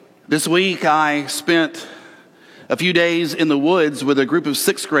This week I spent a few days in the woods with a group of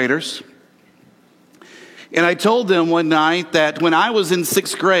sixth graders. And I told them one night that when I was in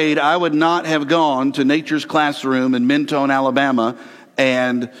sixth grade, I would not have gone to Nature's Classroom in Mentone, Alabama,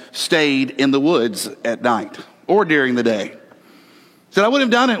 and stayed in the woods at night or during the day. So I wouldn't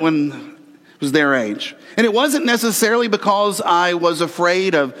have done it when I was their age. And it wasn't necessarily because I was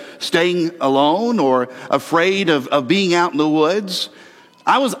afraid of staying alone or afraid of being out in the woods.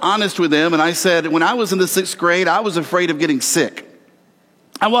 I was honest with them, and I said, when I was in the sixth grade, I was afraid of getting sick.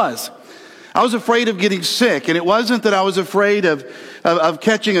 I was afraid of getting sick, and it wasn't that I was afraid of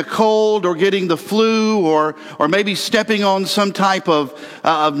catching a cold or getting the flu or maybe stepping on some type of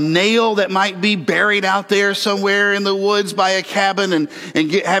nail that might be buried out there somewhere in the woods by a cabin and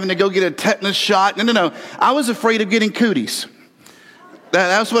having to go get a tetanus shot. No. I was afraid of getting cooties.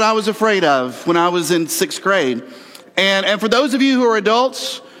 That's what I was afraid of when I was in sixth grade. And for those of you who are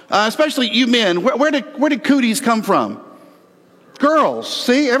adults, especially you men, where did cooties come from? Girls.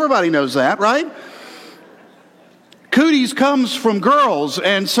 See, everybody knows that, right? Cooties comes from girls.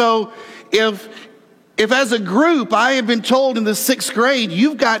 And so if as a group I have been told in the sixth grade,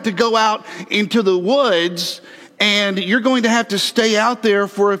 you've got to go out into the woods and you're going to have to stay out there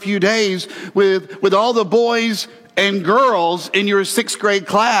for a few days with all the boys and girls in your sixth grade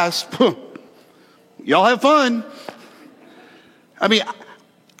class, y'all have fun. I mean,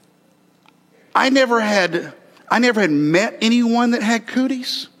 I never had met anyone that had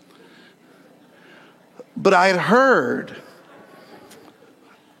cooties, but I had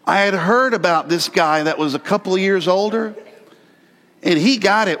heard about this guy that was a couple of years older, and he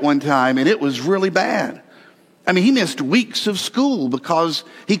got it one time, and it was really bad. I mean, he missed weeks of school because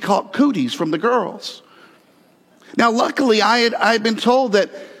he caught cooties from the girls. Now, luckily, I had been told that,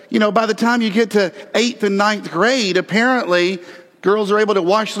 by the time you get to 8th and 9th grade, apparently girls are able to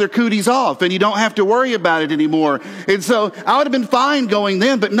wash their cooties off and you don't have to worry about it anymore. And so I would have been fine going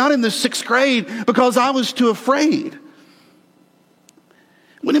then, but not in the sixth grade because I was too afraid.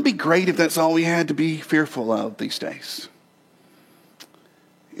 Wouldn't it be great if that's all we had to be fearful of these days?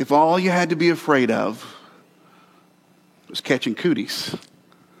 If all you had to be afraid of was catching cooties.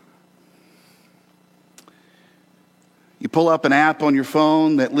 You pull up an app on your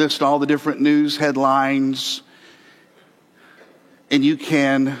phone that lists all the different news headlines, and you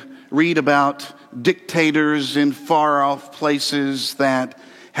can read about dictators in far-off places that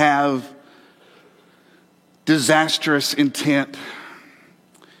have disastrous intent.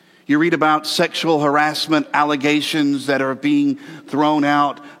 You read about sexual harassment allegations that are being thrown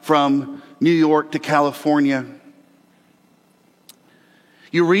out from New York to California.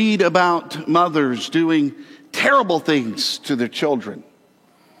 You read about mothers doing terrible things to their children.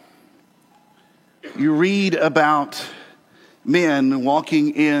 You read about men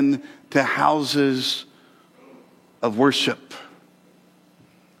walking into houses of worship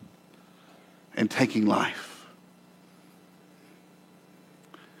and taking life.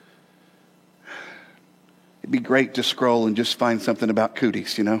 It'd be great to scroll and just find something about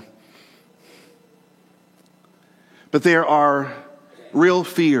cooties, But there are real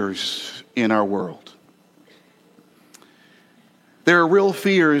fears in our world. There are real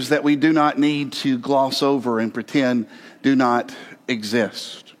fears that we do not need to gloss over and pretend do not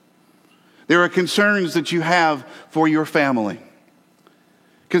exist. There are concerns that you have for your family.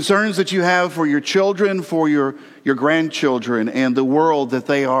 Concerns that you have for your children, for your grandchildren, and the world that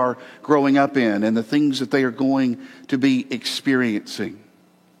they are growing up in, and the things that they are going to be experiencing.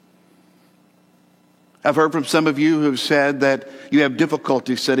 I've heard from some of you who have said that you have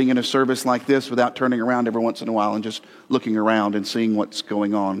difficulty sitting in a service like this without turning around every once in a while and just looking around and seeing what's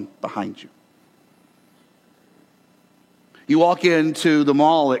going on behind you. You walk into the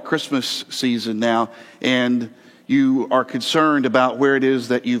mall at Christmas season now, and you are concerned about where it is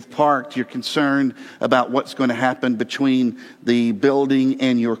that you've parked. You're concerned about what's going to happen between the building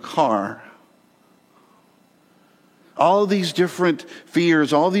and your car. All these different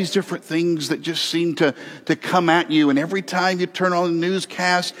fears, all these different things that just seem to come at you. And every time you turn on the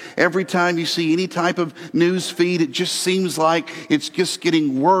newscast, every time you see any type of news feed, it just seems like it's just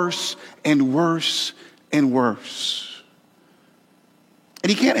getting worse and worse and worse.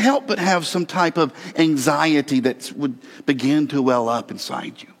 And you can't help but have some type of anxiety that would begin to well up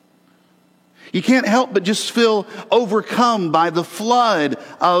inside you. You can't help but just feel overcome by the flood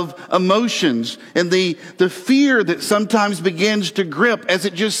of emotions and the fear that sometimes begins to grip, as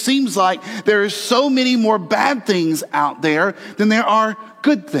it just seems like there are so many more bad things out there than there are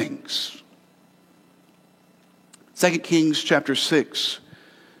good things. 2 Kings chapter 6,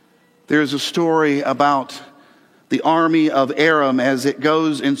 there's a story about the army of Aram as it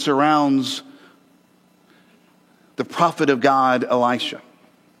goes and surrounds the prophet of God, Elisha.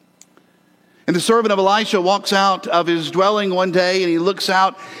 And the servant of Elisha walks out of his dwelling one day and he looks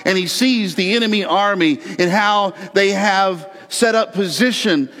out and he sees the enemy army and how they have set up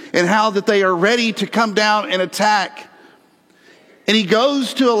position and how that they are ready to come down and attack. And he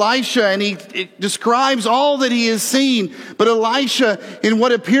goes to Elisha and he describes all that he has seen. But Elisha, in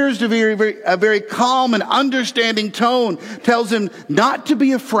what appears to be a very calm and understanding tone, tells him not to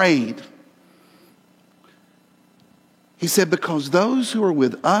be afraid. He said, because those who are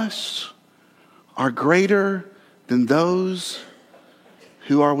with us are greater than those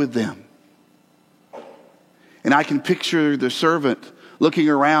who are with them. And I can picture the servant looking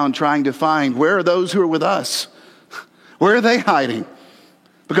around trying to find, where are those who are with us? Where are they hiding?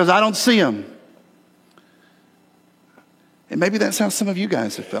 Because I don't see them. And maybe that's how some of you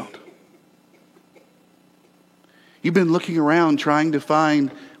guys have felt. You've been looking around trying to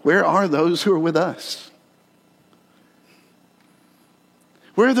find, where are those who are with us?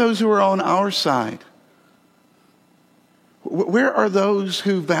 Where are those who are on our side? Where are those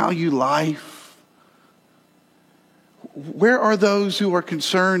who value life? Where are those who are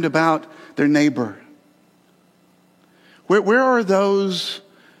concerned about their neighbor? Where are those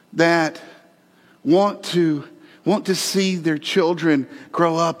that want to see their children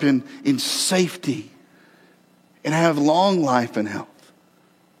grow up in safety and have long life and health?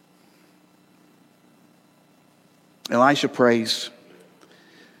 Elisha prays.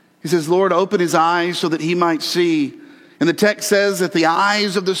 He says, Lord, open his eyes so that he might see. And the text says that the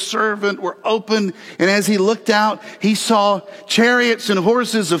eyes of the servant were open, and as he looked out, he saw chariots and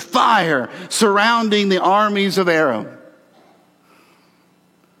horses of fire surrounding the armies of Aram.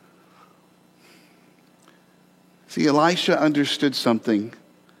 See, Elisha understood something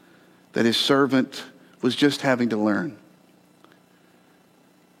that his servant was just having to learn,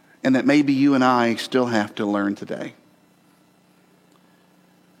 and that maybe you and I still have to learn today.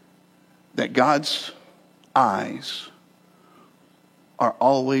 That God's eyes are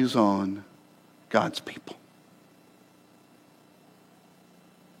always on God's people.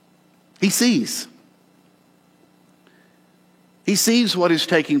 He sees. He sees what is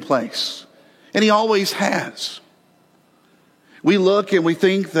taking place. And he always has. We look and we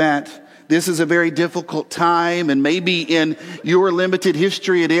think that this is a very difficult time, and maybe in your limited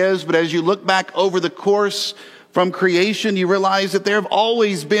history it is, but as you look back over the course from creation, you realize that there have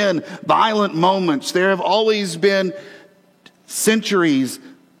always been violent moments. There have always been centuries.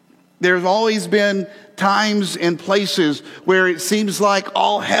 There have always been times and places where it seems like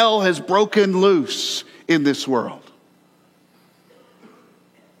all hell has broken loose in this world.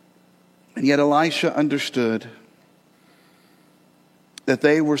 And yet Elisha understood that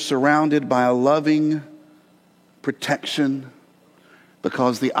they were surrounded by a loving protection,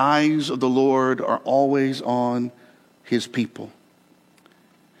 because the eyes of the Lord are always on his people.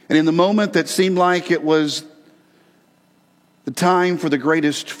 And in the moment that seemed like it was the time for the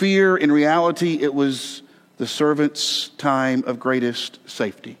greatest fear, in reality, it was the servant's time of greatest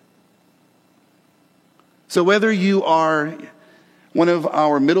safety. So whether you are one of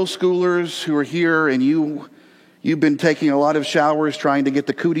our middle schoolers who are here and you've been taking a lot of showers trying to get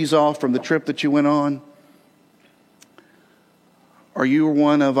the cooties off from the trip that you went on, or you are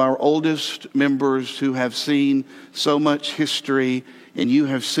one of our oldest members who have seen so much history and you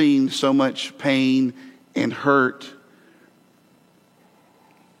have seen so much pain and hurt,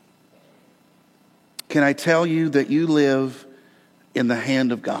 can I tell you that you live in the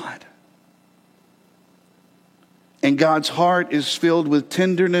hand of God? And God's heart is filled with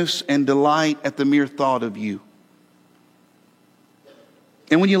tenderness and delight at the mere thought of you.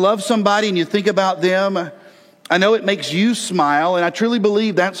 And when you love somebody and you think about them, I know it makes you smile, and I truly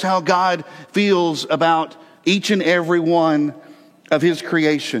believe that's how God feels about each and every one of his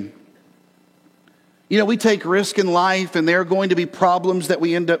creation. You know, we take risk in life, and there are going to be problems that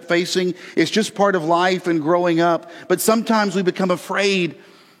we end up facing. It's just part of life and growing up. But sometimes we become afraid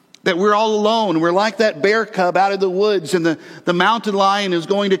that we're all alone. We're like that bear cub out of the woods, and the mountain lion is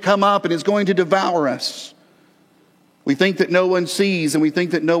going to come up and is going to devour us. We think that no one sees, and we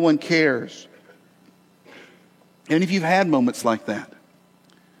think that no one cares. And if you've had moments like that,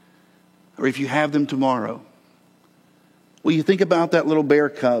 or if you have them tomorrow, will you think about that little bear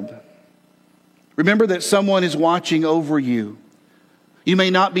cub? Remember that someone is watching over you. You may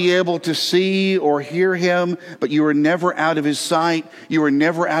not be able to see or hear him, but you are never out of his sight. You are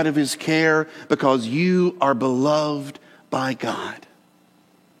never out of his care, because you are beloved by God.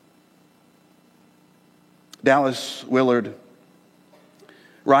 Dallas Willard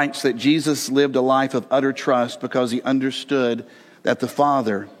writes that Jesus lived a life of utter trust because he understood that the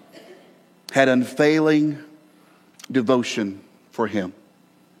Father had unfailing devotion for him.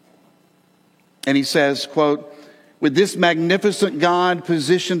 And he says, quote, "With this magnificent God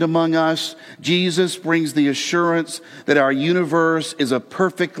positioned among us, Jesus brings the assurance that our universe is a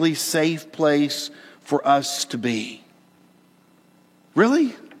perfectly safe place for us to be."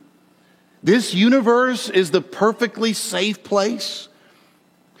 Really? This universe is the perfectly safe place?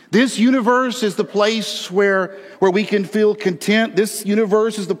 This universe is the place where we can feel content. This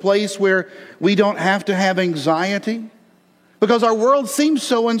universe is the place where we don't have to have anxiety. Because our world seems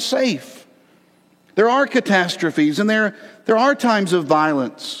so unsafe. There are catastrophes and there are times of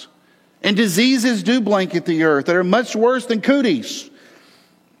violence. And diseases do blanket the earth that are much worse than cooties.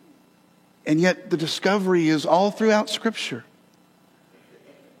 And yet the discovery is all throughout Scripture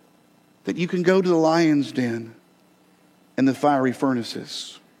that you can go to the lion's den and the fiery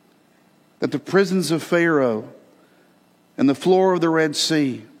furnaces. That the prisons of Pharaoh and the floor of the Red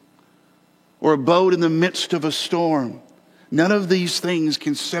Sea or a boat in the midst of a storm, none of these things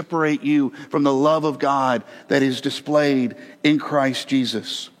can separate you from the love of God that is displayed in Christ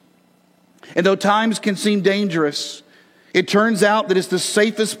Jesus. And though times can seem dangerous, it turns out that it's the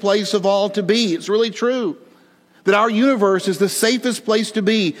safest place of all to be. It's really true that our universe is the safest place to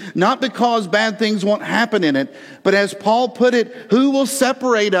be, not because bad things won't happen in it, but as Paul put it, who will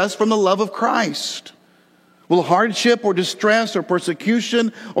separate us from the love of Christ? Will hardship or distress or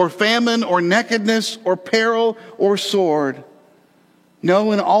persecution or famine or nakedness or peril or sword?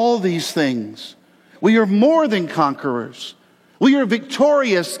 No, in all these things, we are more than conquerors. We are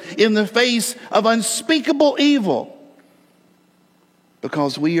victorious in the face of unspeakable evil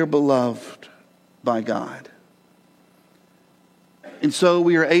because we are beloved by God. And so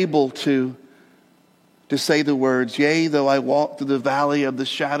we are able to say the words, "Yea, though I walk through the valley of the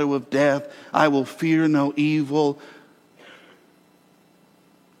shadow of death, I will fear no evil,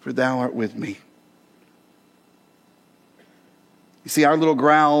 for thou art with me." You see, our little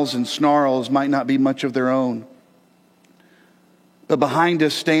growls and snarls might not be much of their own, but behind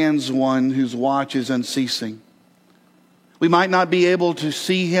us stands one whose watch is unceasing. We might not be able to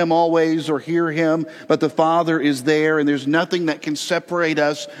see him always or hear him, but the Father is there, and there's nothing that can separate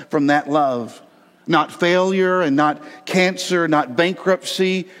us from that love. Not failure and not cancer, not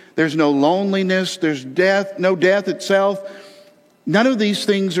bankruptcy. There's no loneliness. There's death, no death itself. None of these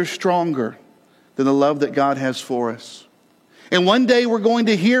things are stronger than the love that God has for us. And one day we're going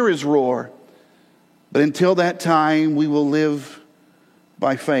to hear his roar. But until that time, we will live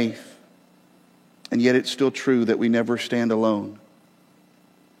by faith. And yet it's still true that we never stand alone.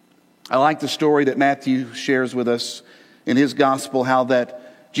 I like the story that Matthew shares with us in his gospel, how that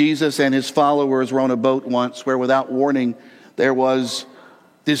Jesus and his followers were on a boat once where without warning there was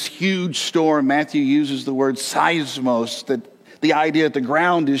this huge storm. Matthew uses the word seismos, that the idea that the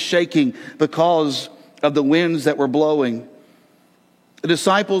ground is shaking because of the winds that were blowing. The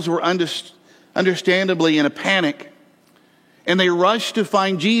disciples were understandably in a panic. And they rush to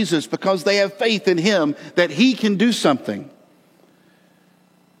find Jesus because they have faith in him that he can do something.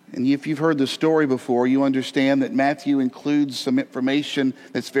 And if you've heard the story before, you understand that Matthew includes some information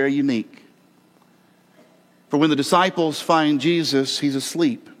that's very unique. For when the disciples find Jesus, he's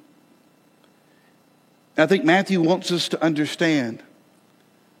asleep. And I think Matthew wants us to understand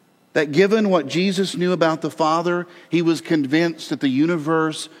that given what Jesus knew about the Father, he was convinced that the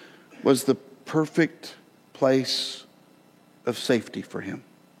universe was the perfect place of safety for him.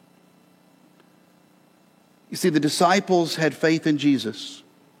 You see, the disciples had faith in Jesus.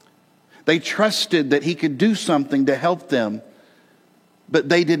 They trusted that he could do something to help them, but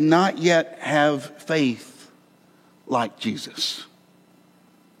they did not yet have faith like Jesus.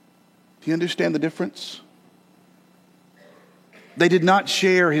 Do you understand the difference? They did not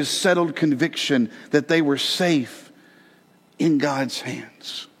share his settled conviction that they were safe in God's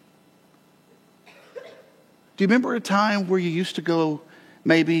hands. Do you remember a time where you used to go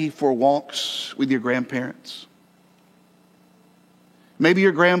maybe for walks with your grandparents? Maybe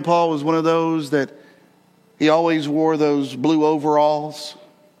your grandpa was one of those that he always wore those blue overalls.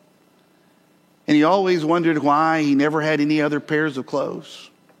 And he always wondered why he never had any other pairs of clothes.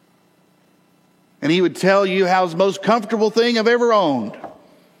 And he would tell you how it's the most comfortable thing I've ever owned.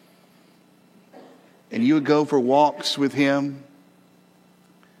 And you would go for walks with him,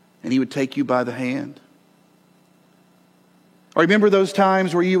 and he would take you by the hand. Or remember those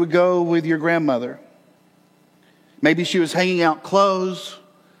times where you would go with your grandmother. Maybe she was hanging out clothes.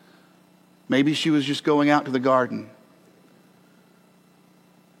 Maybe she was just going out to the garden.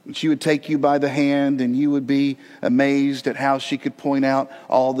 She would take you by the hand and you would be amazed at how she could point out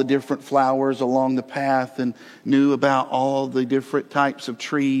all the different flowers along the path and knew about all the different types of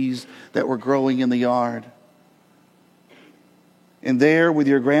trees that were growing in the yard. And there with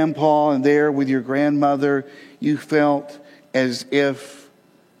your grandpa and there with your grandmother, you felt as if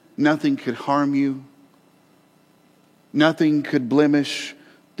nothing could harm you. Nothing could blemish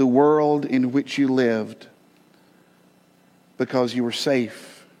the world in which you lived because you were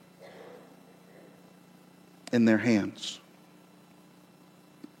safe in their hands.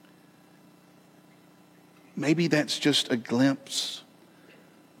 Maybe that's just a glimpse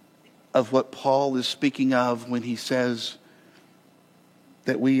of what Paul is speaking of when he says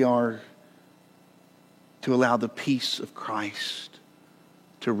that we are to allow the peace of Christ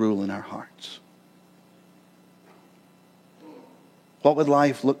to rule in our hearts. What would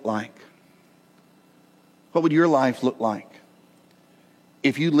life look like? What would your life look like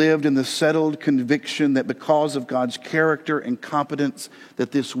if you lived in the settled conviction that because of God's character and competence,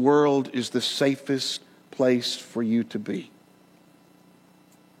 that this world is the safest place for you to be?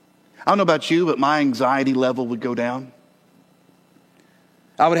 I don't know about you, but my anxiety level would go down.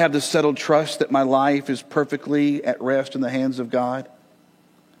 I would have the settled trust that my life is perfectly at rest in the hands of God.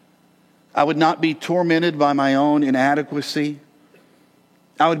 I would not be tormented by my own inadequacy.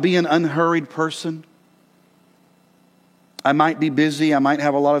 I would be an unhurried person. I might be busy, I might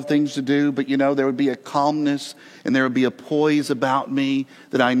have a lot of things to do, but there would be a calmness and there would be a poise about me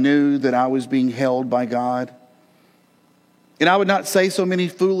that I knew that I was being held by God. And I would not say so many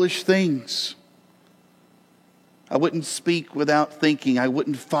foolish things. I wouldn't speak without thinking. I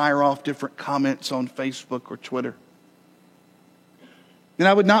wouldn't fire off different comments on Facebook or Twitter. And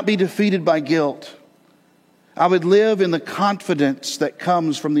I would not be defeated by guilt. I would live in the confidence that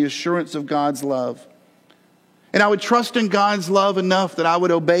comes from the assurance of God's love. And I would trust in God's love enough that I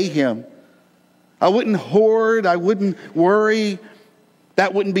would obey Him. I wouldn't hoard. I wouldn't worry.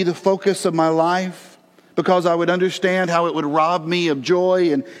 That wouldn't be the focus of my life, because I would understand how it would rob me of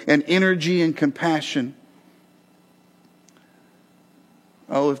joy and energy and compassion.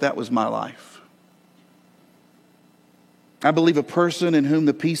 Oh, if that was my life. I believe a person in whom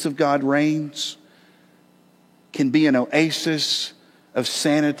the peace of God reigns can be an oasis of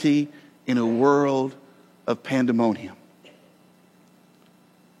sanity in a world of pandemonium.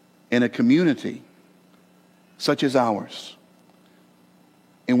 In a community such as ours,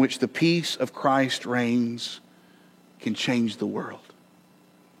 in which the peace of Christ reigns, can change the world.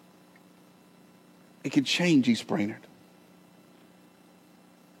 It can change East Brainerd.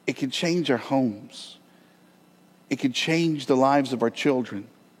 It can change our homes. It can change the lives of our children.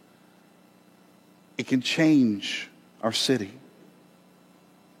 It can change our city.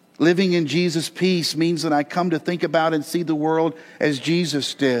 Living in Jesus' peace means that I come to think about and see the world as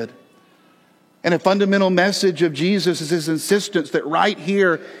Jesus did. And a fundamental message of Jesus is His insistence that right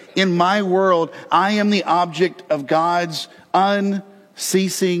here in my world, I am the object of God's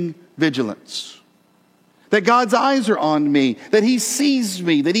unceasing vigilance. That God's eyes are on me, that He sees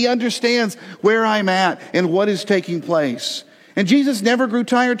me, that He understands where I'm at and what is taking place. And Jesus never grew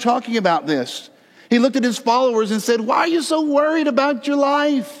tired talking about this. He looked at His followers and said, "Why are you so worried about your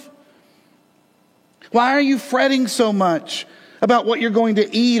life? Why are you fretting so much about what you're going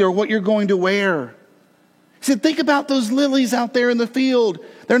to eat or what you're going to wear?" He said, think about those lilies out there in the field.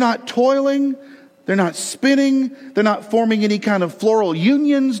 They're not toiling. They're not spinning. They're not forming any kind of floral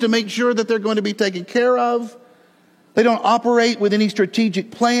unions to make sure that they're going to be taken care of. They don't operate with any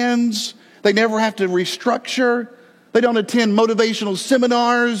strategic plans. They never have to restructure. They don't attend motivational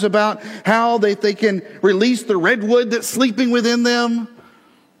seminars about how they can release the redwood that's sleeping within them.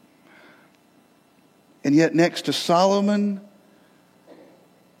 And yet next to Solomon,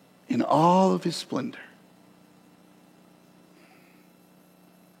 in all of his splendor,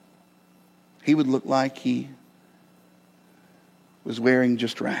 he would look like he was wearing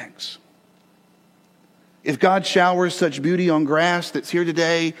just rags. If God showers such beauty on grass that's here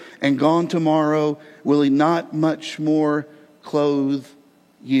today and gone tomorrow, will He not much more clothe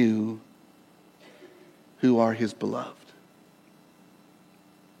you who are His beloved?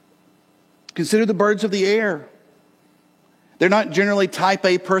 Consider the birds of the air. They're not generally type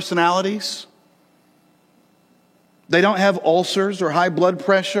A personalities. They don't have ulcers or high blood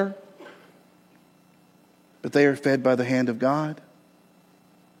pressure, but they are fed by the hand of God.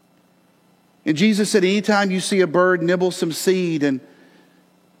 And Jesus said, anytime you see a bird nibble some seed, and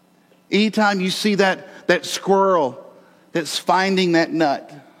anytime you see that squirrel that's finding that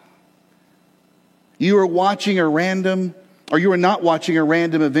nut, you are watching a random, or you are not watching a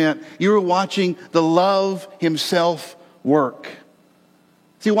random event. You are watching the love Himself work.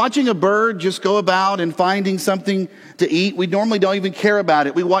 See, watching a bird just go about and finding something to eat, we normally don't even care about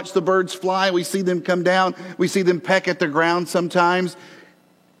it. We watch the birds fly, we see them come down, we see them peck at the ground sometimes,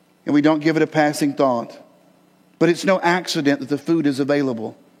 and we don't give it a passing thought. But it's no accident that the food is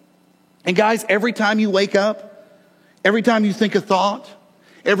available. And guys, every time you wake up, every time you think a thought,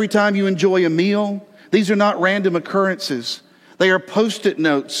 every time you enjoy a meal, these are not random occurrences. They are post-it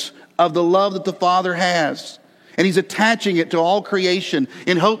notes of the love that the Father has. And He's attaching it to all creation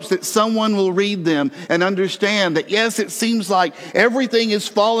in hopes that someone will read them and understand that, yes, it seems like everything is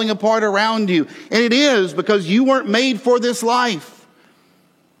falling apart around you. And it is, because you weren't made for this life.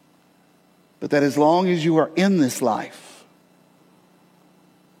 But that as long as you are in this life,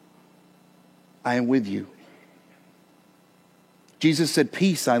 I am with you. Jesus said,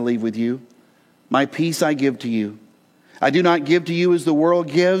 "Peace I leave with you. My peace I give to you. I do not give to you as the world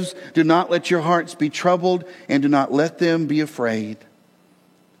gives. Do not let your hearts be troubled, and do not let them be afraid."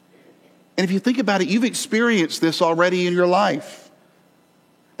 And if you think about it, you've experienced this already in your life.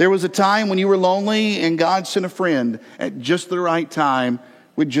 There was a time when you were lonely and God sent a friend at just the right time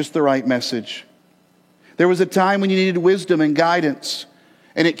with just the right message. There was a time when you needed wisdom and guidance,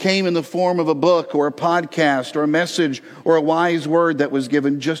 and it came in the form of a book or a podcast or a message or a wise word that was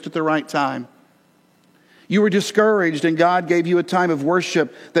given just at the right time. You were discouraged, and God gave you a time of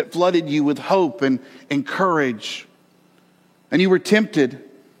worship that flooded you with hope and courage. And you were tempted.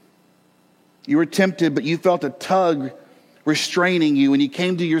 You were tempted, but you felt a tug restraining you, and you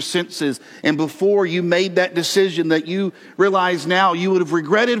came to your senses. And before you made that decision that you realize now you would have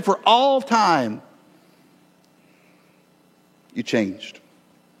regretted for all time, you changed.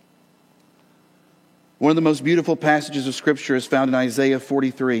 One of the most beautiful passages of Scripture is found in Isaiah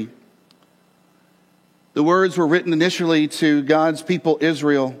 43. The words were written initially to God's people,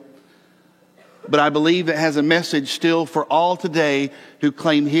 Israel, but I believe it has a message still for all today who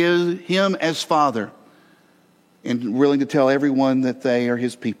claim Him as Father and willing to tell everyone that they are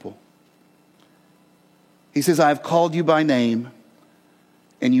His people. He says, "I have called you by name,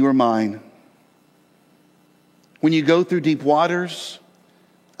 and you are mine. When you go through deep waters,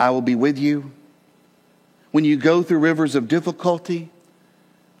 I will be with you. When you go through rivers of difficulty,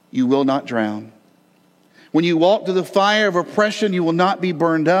 you will not drown. When you walk through the fire of oppression, you will not be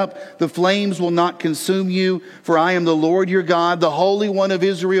burned up. The flames will not consume you. For I am the Lord your God, the Holy One of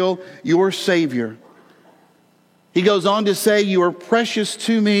Israel, your Savior." He goes on to say, "You are precious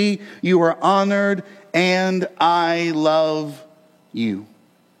to me. You are honored, and I love you."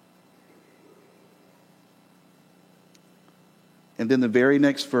 And then the very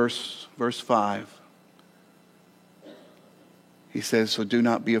next verse, verse 5, he says, "So do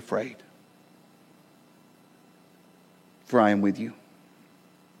not be afraid, for I am with you."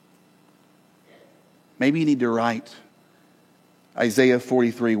 Maybe you need to write Isaiah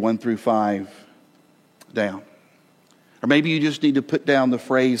 43, 1 through 5 down. Or maybe you just need to put down the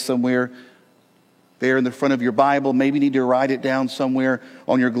phrase somewhere there in the front of your Bible. Maybe you need to write it down somewhere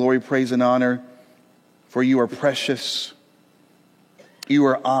on your glory, praise, and honor. For you are precious, you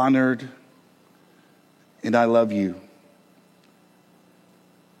are honored, and I love you.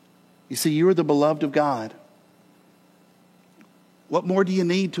 You see, you are the beloved of God. What more do you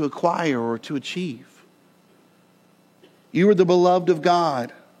need to acquire or to achieve? You are the beloved of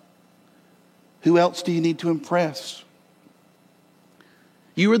God. Who else do you need to impress?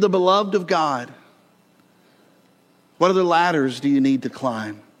 You are the beloved of God. What other ladders do you need to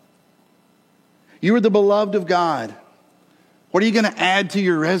climb? You are the beloved of God. What are you going to add to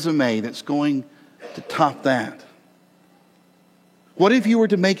your resume that's going to top that? What if you were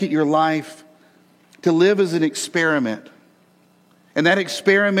to make it your life to live as an experiment? And that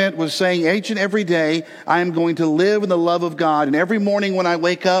experiment was saying each and every day, I am going to live in the love of God. And every morning when I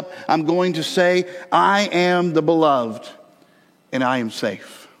wake up, I'm going to say, I am the beloved and I am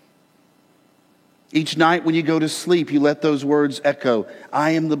safe. Each night when you go to sleep, you let those words echo,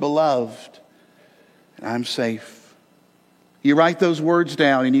 I am the beloved and I'm safe. You write those words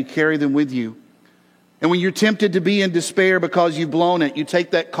down and you carry them with you. And when you're tempted to be in despair because you've blown it, you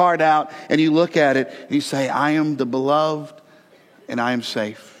take that card out and you look at it and you say, I am the beloved and I am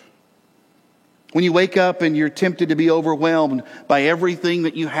safe. When you wake up and you're tempted to be overwhelmed by everything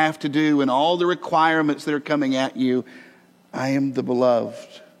that you have to do and all the requirements that are coming at you, I am the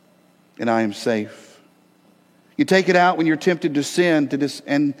beloved and I am safe. You take it out when you're tempted to sin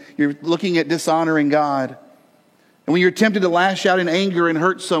and you're looking at dishonoring God. And when you're tempted to lash out in anger and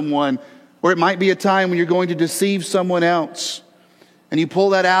hurt someone, or it might be a time when you're going to deceive someone else, and you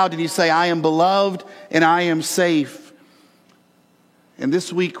pull that out and you say, I am beloved and I am safe. And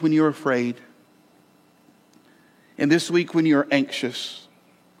this week when you're afraid, and this week when you're anxious,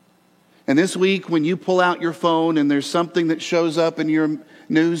 And this week, when you pull out your phone and there's something that shows up in your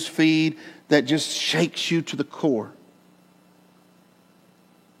news feed that just shakes you to the core,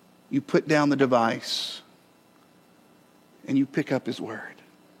 you put down the device and you pick up His Word.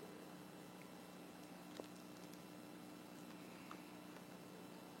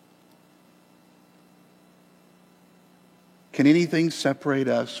 Can anything separate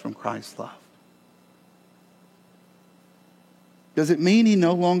us from Christ's love? Does it mean He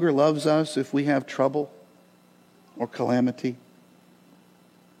no longer loves us if we have trouble or calamity,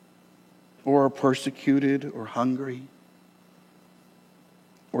 or are persecuted or hungry,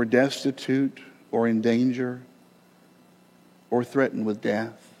 or destitute or in danger, or threatened with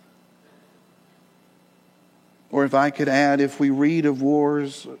death? Or if I could add, if we read of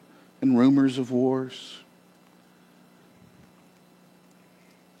wars and rumors of wars,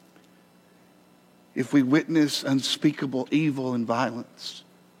 if we witness unspeakable evil and violence,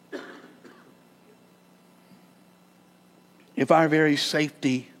 if our very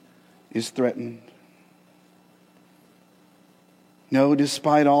safety is threatened. No,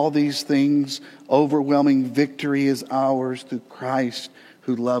 despite all these things, overwhelming victory is ours through Christ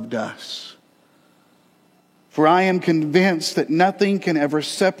who loved us. For I am convinced that nothing can ever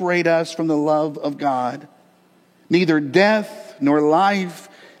separate us from the love of God. Neither death nor life,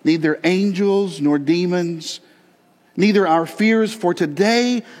 neither angels nor demons, neither our fears for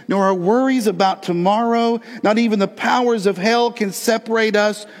today nor our worries about tomorrow, not even the powers of hell can separate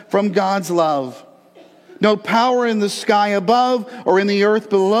us from God's love. No power in the sky above or in the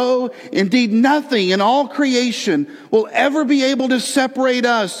earth below, indeed nothing in all creation will ever be able to separate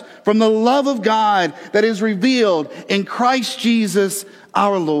us from the love of God that is revealed in Christ Jesus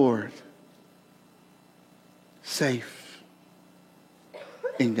our Lord. Safe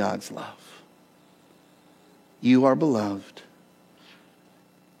in God's love. You are beloved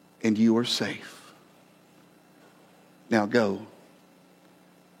and you are safe. Now go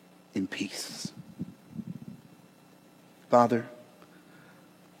in peace. Father,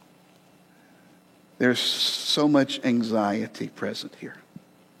 there's so much anxiety present here.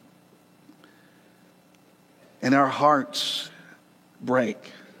 And our hearts break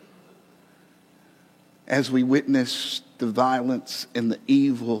as we witness the violence and the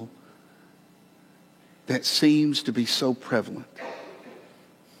evil that seems to be so prevalent.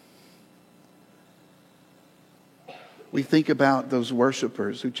 We think about those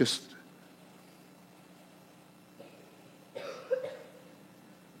worshipers who just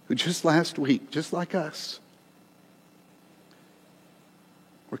last week, just like us,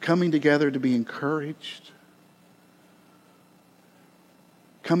 were coming together to be encouraged,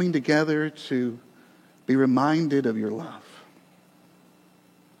 coming together to be reminded of your love.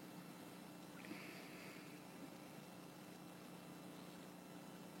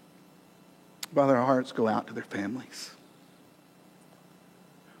 Father, our hearts go out to their families.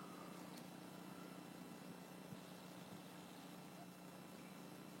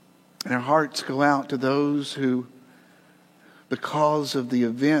 And our hearts go out to those who, because of the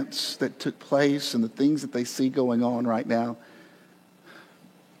events that took place and the things that they see going on right now,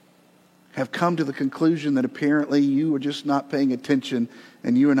 have come to the conclusion that apparently you are just not paying attention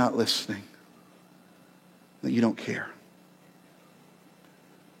and you are not listening, that you don't care.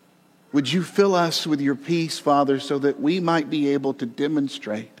 Would you fill us with your peace, Father, so that we might be able to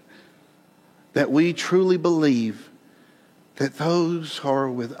demonstrate that we truly believe that those who are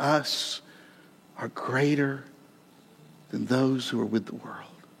with us are greater than those who are with the world.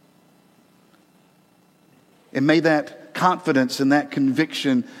 And may that confidence and that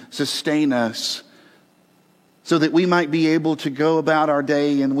conviction sustain us so that we might be able to go about our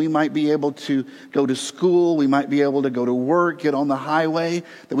day and we might be able to go to school, we might be able to go to work, get on the highway,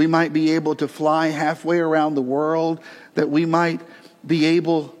 that we might be able to fly halfway around the world, that we might be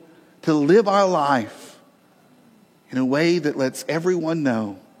able to live our life in a way that lets everyone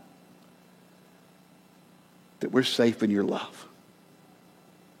know that we're safe in your love.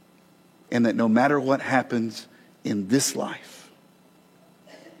 And that no matter what happens in this life,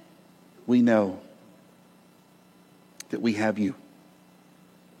 we know that we have you.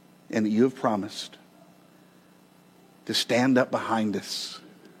 And that you have promised to stand up behind us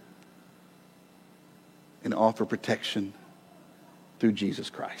and offer protection through Jesus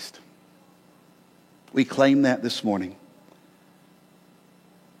Christ. We claim that this morning.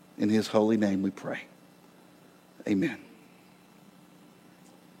 In his holy name we pray. Amen.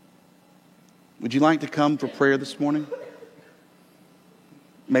 Would you like to come for prayer this morning?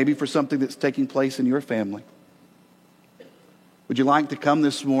 Maybe for something that's taking place in your family. Would you like to come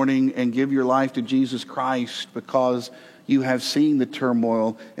this morning and give your life to Jesus Christ because You have seen the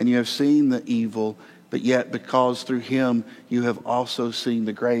turmoil and you have seen the evil, but yet because through him you have also seen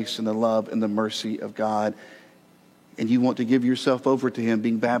the grace and the love and the mercy of God. And you want to give yourself over to him,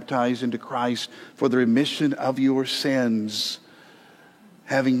 being baptized into Christ for the remission of your sins,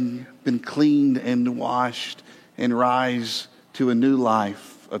 having been cleaned and washed, and rise to a new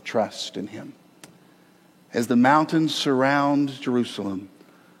life of trust in him. As the mountains surround Jerusalem,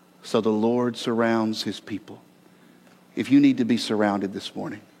 so the Lord surrounds his people. If you need to be surrounded this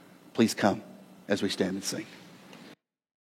morning, please come as we stand and sing.